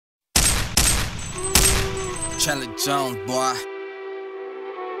Charlie Jones, boy.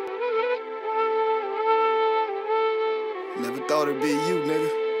 Never thought it'd be you, nigga.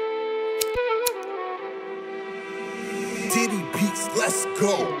 Diddy beats, let's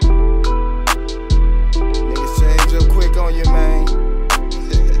go. Niggas change up quick on you, man.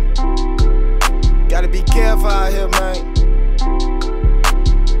 Gotta be careful out here, man.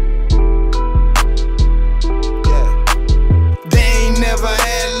 Yeah. They ain't never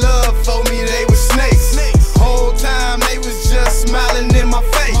had love for me, they was snakes. Whole time they was just smiling in my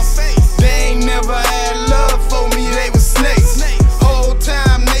face. They ain't never had love for me, they was snakes. Whole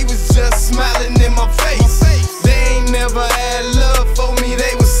time they was just smiling in my face. They ain't never had love for me,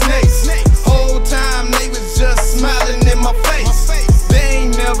 they was snakes. Whole time they was just smiling in my face. They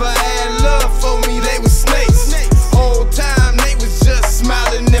ain't never had love for me, they was snakes. Whole time they was just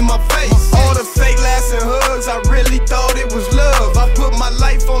smiling in my face. All the fake laughs and hugs, I really thought it was love. I put my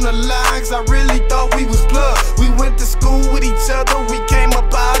life on the line, 'cause I really thought we was blood. We went to school with each other, we came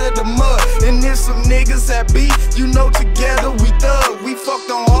up out of the mud. And there's some niggas that beat, you know, together we thug. We fucked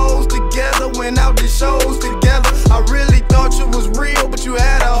on hoes together, went out to shows together. I really thought you was real, but you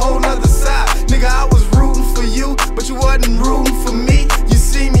had a whole nother side. Nigga, I was rooting for you, but you wasn't rooting for me. You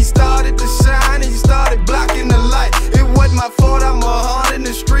see me started to shine, and you started blocking the light. It wasn't my fault, I'm a heart in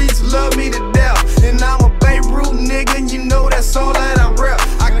the streets, love me to death. And I'm a Beirut nigga, and you know that's all that I rep.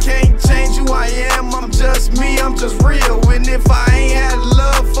 I can't change who I am, I'm just me, I'm just real. And if I ain't had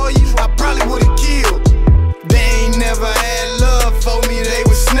love for you, I probably would've killed. They ain't never had love for me, they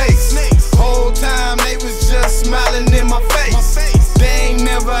was snakes. Whole time they was just smiling in my face. They ain't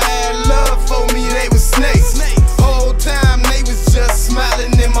never had love for me, they was snakes. Whole time they was just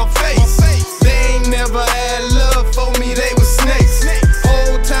smiling in my face. They ain't never had love for me, they was snakes.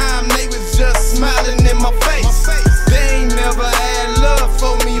 Whole time they was just smiling in my face. They ain't never had love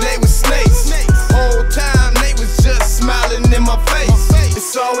for me, they was snakes. Whole time they was just smiling in my face.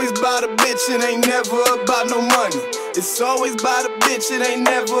 It's always about a bitch, it ain't never about no money. It's always about a bitch, it ain't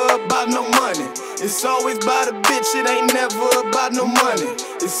never about no money. It's always about a bitch, it ain't never about no money.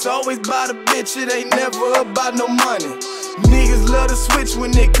 It's always about a bitch, it ain't never about no money. Niggas love to switch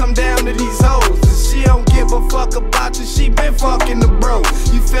when it come down to these hoes. And she don't give a fuck about you, she been fucking the bro.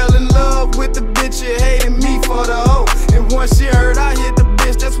 You fell in love with the bitch, you hated me for the hoe. And once you heard I hit the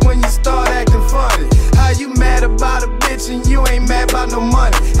bitch, that's when you start acting funny. How you mad about a bitch and you ain't mad about no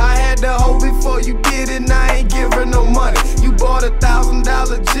money? I had the hoe before you did it and I ain't give her no money. You bought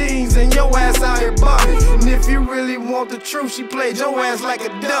 $1,000 jeans and your ass out here bumming. And if you really want the truth, she played your ass like a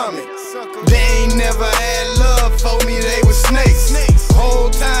dummy. They ain't never had love for me, they was snakes. Whole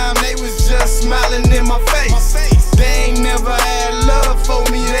time they was just smiling in my face. They ain't never had love for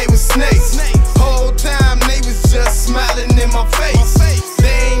me, they was snakes. Whole time they was just smiling in my face.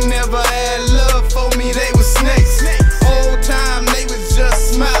 They ain't never had love for me, they was snakes. Whole time they was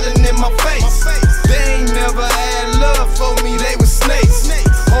just smiling in my face. They ain't never had love for me, they was snakes.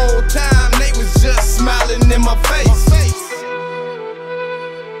 Whole time they was just smiling in my face.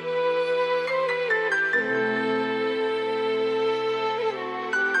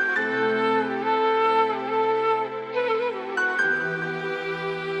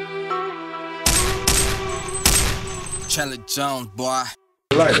 Charlie Jones, boy.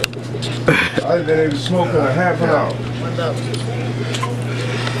 Lighter. I've been able to smoke in a half an hour.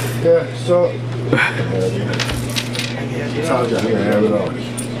 Yeah, so. I can have it all.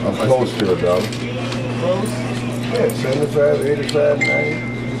 I'm close to it, dog. Close? Yeah, 75, 85,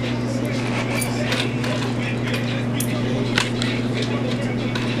 90.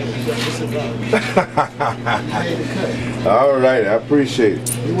 All right, I appreciate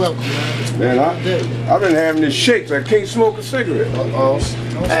it. You're welcome, man. Man, I've been having this shakes. I can't smoke a cigarette.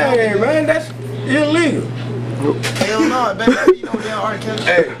 Hey, man, that's illegal. Hell no, baby. You know damn R. Kelly.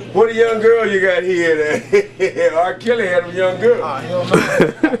 Hey, what a young girl you got here there. R. Kelly had a young girl. Oh, hell no.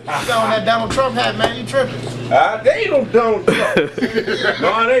 You got on that Donald Trump hat, man. You tripping. They ain't no Donald Trump.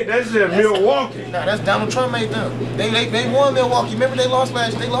 No, it ain't. That's in Milwaukee. Nah, that's Donald Trump made them. They won Milwaukee. Remember they lost the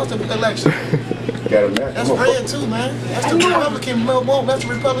election. Got a match. That's red too, man. That's the Republican Milwaukee. That's the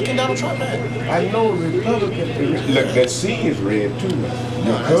Republican Donald Trump hat. I know Republican. Look, that C is red too, man.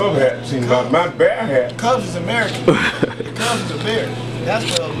 Your Cub hat. See, my bear hat. Cubs is American. Cubs is a bear.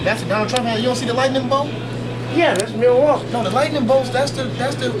 That's the Donald Trump hat. You don't see the lightning bolt? Yeah, that's Milwaukee. No, the lightning bolts. That's the.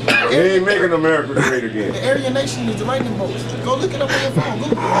 They ain't making America great again. The Aryan Nation is the lightning bolts. Go look it up on your phone.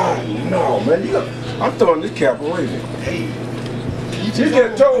 Google it. Oh no, man! I'm throwing this cap away. Hey, you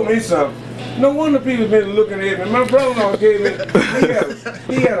just told me something. No wonder people been looking at me. My brother-in-law gave me.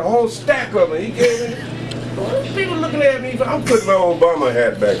 He had a whole stack of them. He gave me. People looking at me. I'm putting my Obama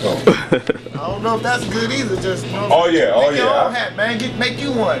hat back on. I don't know if that's good either. Just Oh yeah, make your own hat, man. Make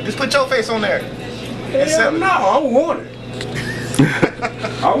you one. Just put your face on there. Hell no, I don't want it.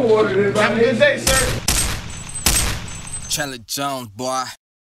 I want it. Have a good day, sir. Chandler Jones, boy.